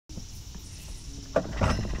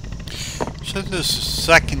So this is the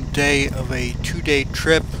second day of a 2-day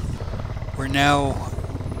trip. We're now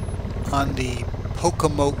on the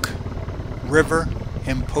Pocomoke River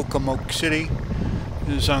in Pocomoke City.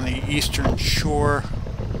 This is on the eastern shore,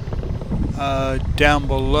 down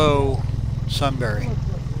below Sunbury.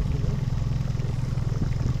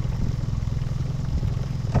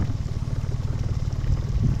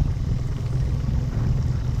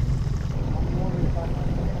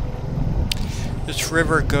 This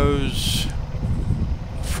river goes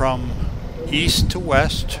from east to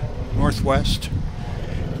west, northwest,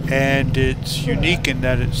 and it's unique in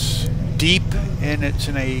that it's deep and it's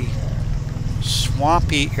in a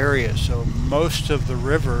swampy area, so most of the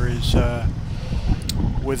river is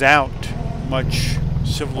without much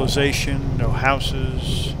civilization, no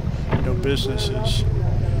houses, no businesses.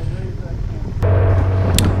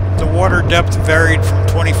 The water depth varied from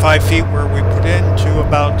 25 feet where we put in to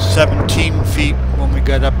about 17 feet when we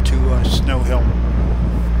got up to Snow Hill.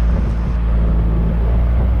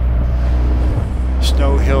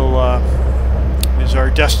 Snow Hill is our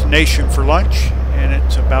destination for lunch, and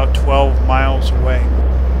it's about 12 miles away.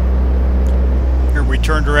 Here we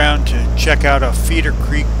turned around to check out a feeder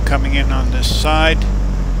creek coming in on this side.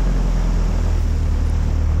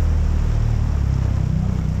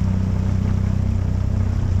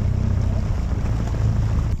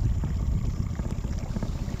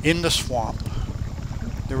 In the swamp,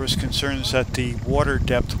 there was concerns that the water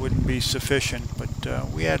depth wouldn't be sufficient, but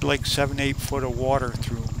we had like 7-8 foot of water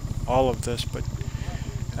through all of this. But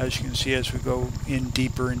as you can see, as we go in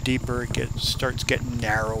deeper and deeper, it starts getting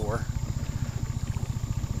narrower.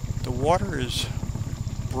 The water is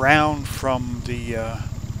brown from the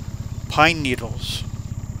pine needles.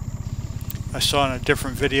 I saw in a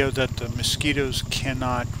different video that the mosquitoes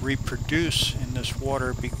cannot reproduce in this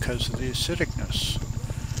water because of the acidicness.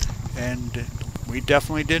 And we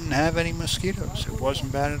definitely didn't have any mosquitoes. It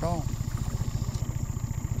wasn't bad at all.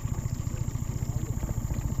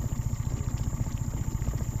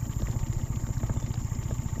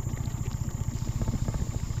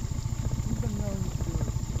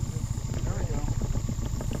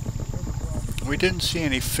 We didn't see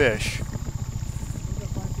any fish.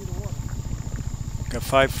 Got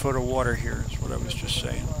 5 foot of water here is what I was just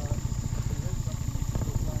saying.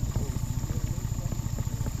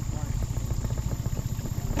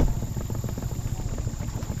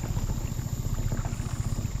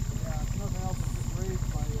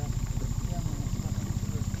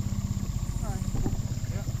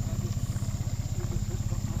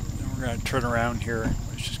 We're going to turn around here.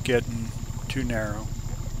 It's just getting too narrow.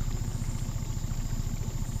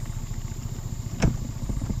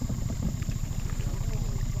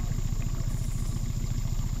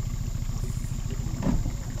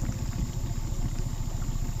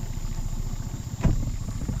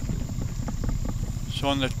 So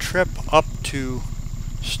on the trip up to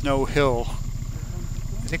Snow Hill,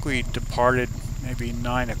 I think we departed maybe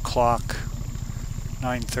 9 o'clock,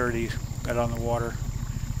 9:30, got on the water.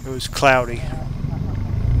 It was cloudy,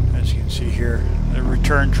 as you can see here. The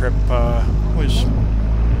return trip was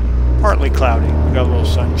partly cloudy. We got a little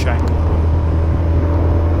sunshine going on.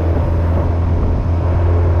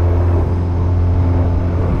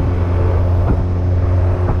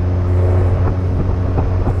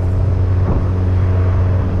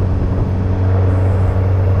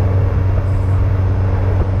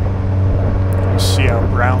 See how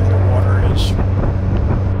brown the water is.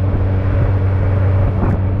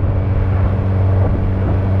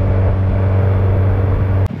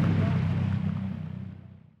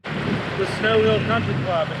 The Snow Hill Country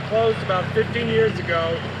Club. It closed about 15 years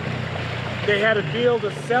ago. They had a deal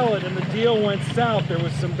to sell it, and the deal went south. There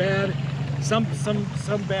was some bad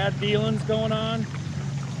dealings going on,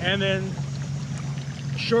 and then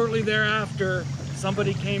shortly thereafter,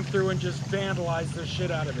 somebody came through and just vandalized the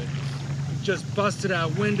shit out of it. Just busted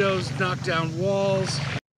out windows, knocked down walls.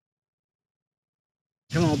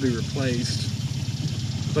 Can all be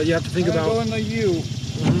replaced, but you have to think about. Go in the U.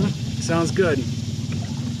 Sounds good.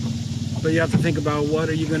 But you have to think about what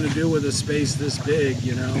are you going to do with a space this big,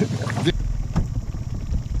 you know?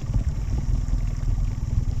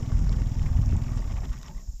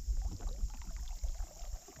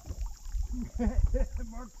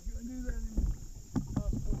 Mark's going to do that in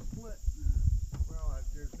full split. Well,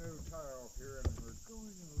 there's no tire off here, and we're going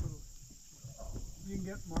a little. You can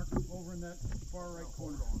get Mark over in that far right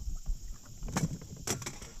corner.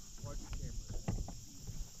 Watch the camera.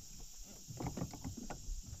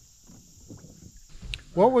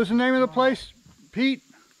 What was the name of the place, Pete?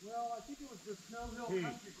 Well, I think it was the Snow Hill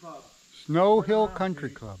Country Club. Snow Hill Country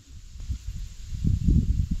Club.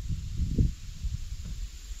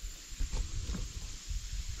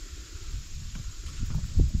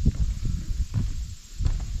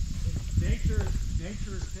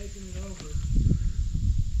 taking it over.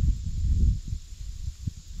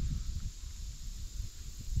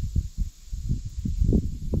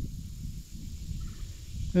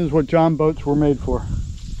 This is what John boats were made for.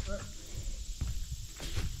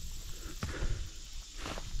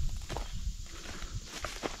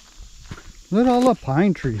 Look at all the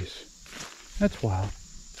pine trees. That's wild.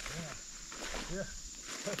 Yeah.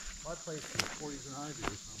 My place is poison ivy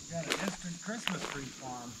or something. Got an instant Christmas tree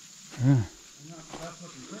farm. Yeah. Not the best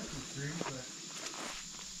looking Christmas tree, but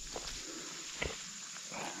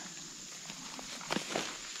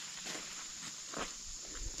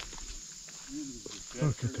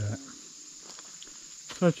look at that.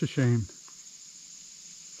 Such a shame.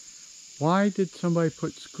 Why did somebody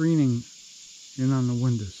put screening in on the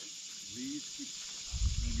windows?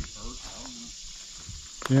 maybe birds,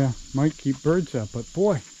 I don't know. Yeah, might keep birds out, but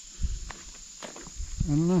boy, I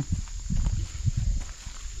don't know.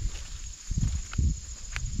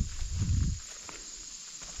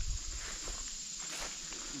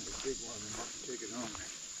 A big one, and have to take it home.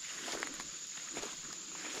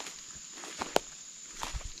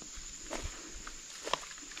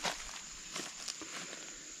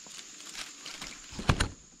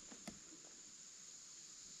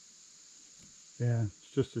 Yeah, it's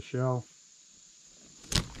just a shell.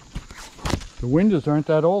 The windows aren't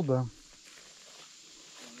that old though.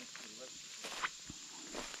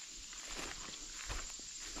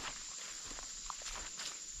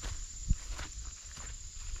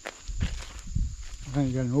 Oh,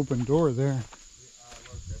 you got an open door there.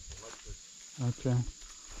 Okay.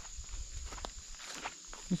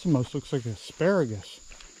 This almost looks like asparagus.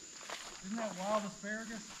 Isn't that wild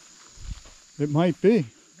asparagus? It might be. I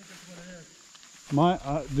think that's what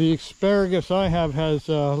it is. The asparagus I have has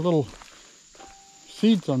little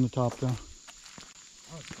seeds on the top though.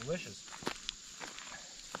 Oh, it's delicious.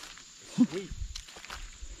 It's sweet.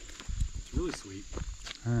 It's really sweet.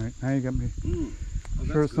 All right, now you got me. Oh,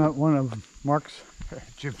 Sure it's not one of Mark's.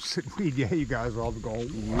 Gypsum weed, yeah, you guys all go.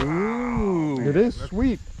 Ooh. It is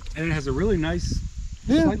sweet. And it has a really nice,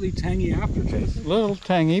 Yeah. slightly tangy aftertaste. A little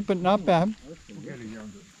tangy, but not bad. We'll get a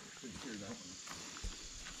younger. Hear that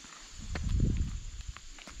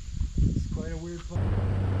one. It's quite a weird place.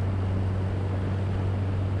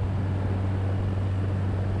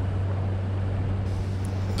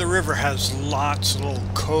 The river has lots of little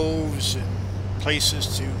coves and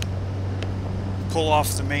places to pull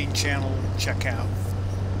off the main channel and check out.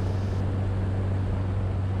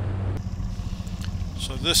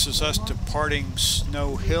 So this is us departing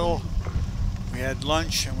Snow Hill. We had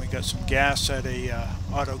lunch and we got some gas at a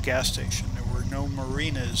auto gas station. There were no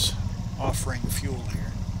marinas offering fuel here.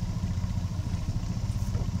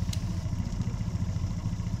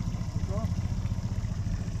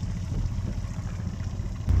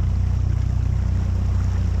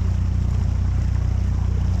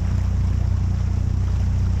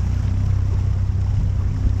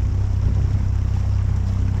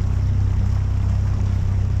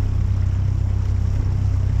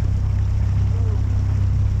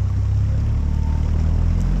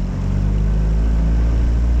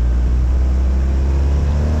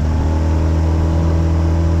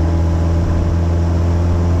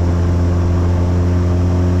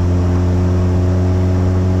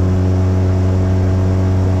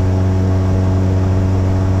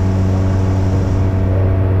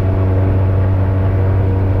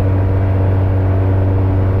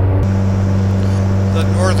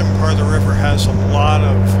 Has a lot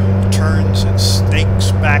of turns and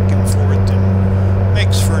snakes back and forth and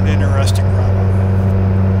makes for an interesting run.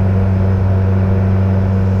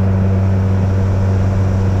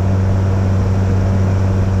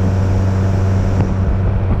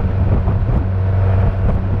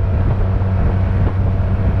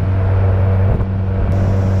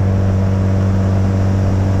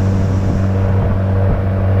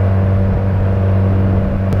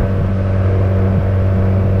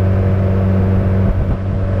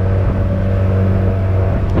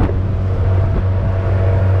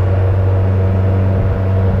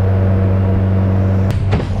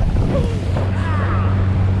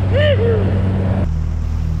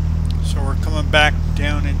 Back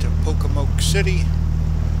down into Pocomoke City.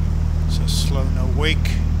 It's a slow no wake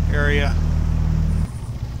area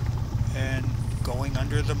and going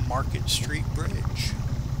under the Market Street Bridge.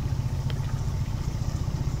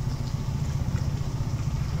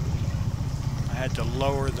 I had to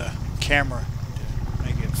lower the camera to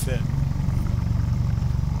make it fit.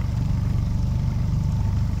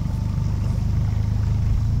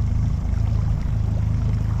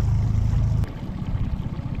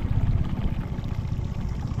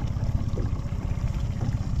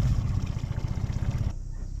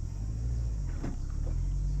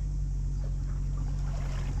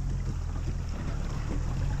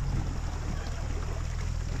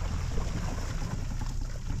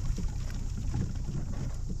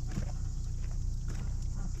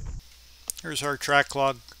 Here's our track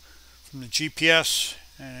log from the GPS,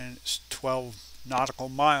 and it's 12 nautical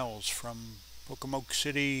miles from Pocomoke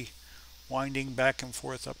City, winding back and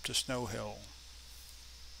forth up to Snow Hill.